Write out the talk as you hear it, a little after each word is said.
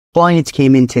Clients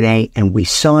came in today and we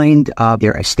signed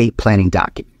their estate planning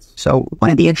documents. So one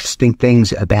of the interesting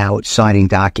things about signing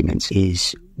documents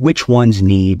is which ones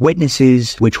need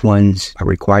witnesses, which ones are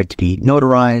required to be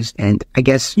notarized. And I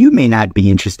guess you may not be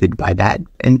interested by that.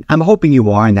 And I'm hoping you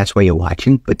are, and that's why you're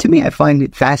watching. But to me, I find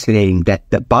it fascinating that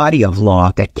the body of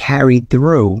law that carried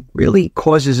through really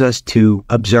causes us to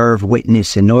observe,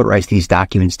 witness, and notarize these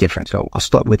documents different. So I'll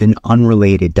start with an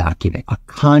unrelated document. A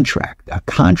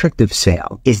contract of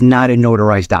sale is not a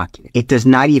notarized document. It does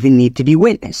not even need to be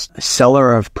witnessed. A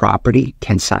seller of property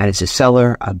can sign as a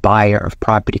seller. A buyer of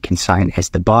property can sign as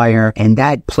the buyer, and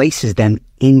that places them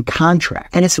in contract.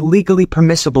 And it's legally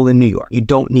permissible in New York. You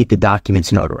don't need the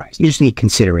documents notarized. You just need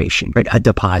consideration, right? A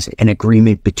deposit, an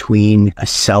agreement between a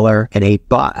seller and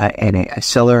a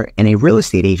seller and a real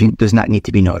estate agent does not need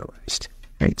to be notarized.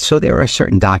 Right. So there are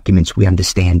certain documents we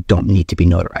understand don't need to be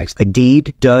notarized. A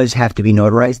deed does have to be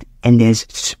notarized, and there's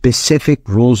specific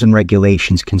rules and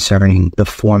regulations concerning the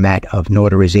format of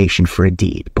notarization for a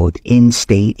deed, both in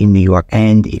state, in New York,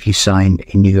 and if you sign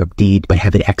a New York deed but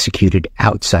have it executed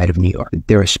outside of New York.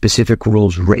 There are specific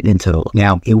rules written into the law.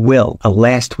 Now, a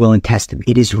last will and testament,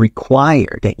 it is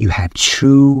required that you have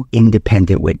two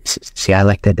independent witnesses. See, I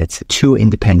like that. That's two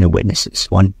independent witnesses.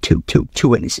 Two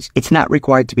witnesses. It's not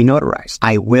required to be notarized.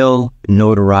 I will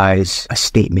notarize a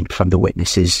statement from the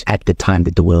witnesses at the time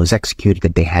that the will is executed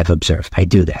that they have observed. I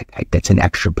do that. That's an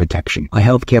extra protection. A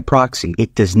healthcare proxy,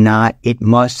 it does not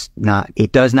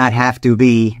have to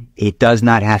be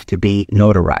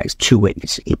notarized. Two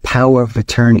witnesses. A power of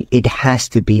attorney, it has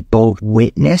to be both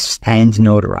witnessed and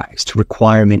notarized.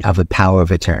 Requirement of a power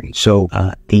of attorney. So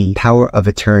the power of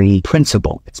attorney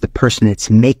principal, it's the person that's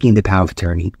making the power of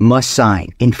attorney, must sign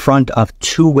in front of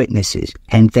two witnesses,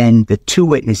 and then the two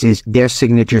witnesses, their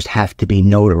signatures have to be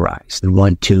notarized. They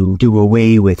want to do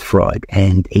away with fraud.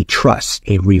 And a trust,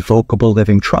 a revocable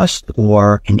living trust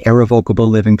or an irrevocable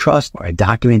living trust, or a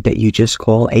document that you just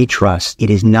call a trust, it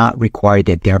is not required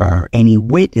that there are any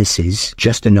witnesses,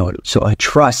 just a notary. So a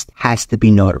trust has to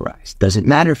be notarized. Doesn't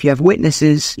matter if you have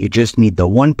witnesses, you just need the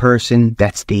one person,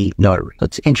 that's the notary. So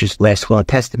it's interesting. Last will and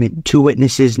testament, two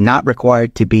witnesses, not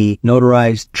required to be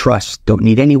notarized. Trust, don't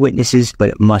need any witnesses, but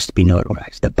it must be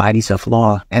notarized. The bodies of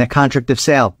law and a contract of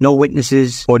sale, no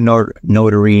witnesses or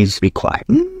notaries required.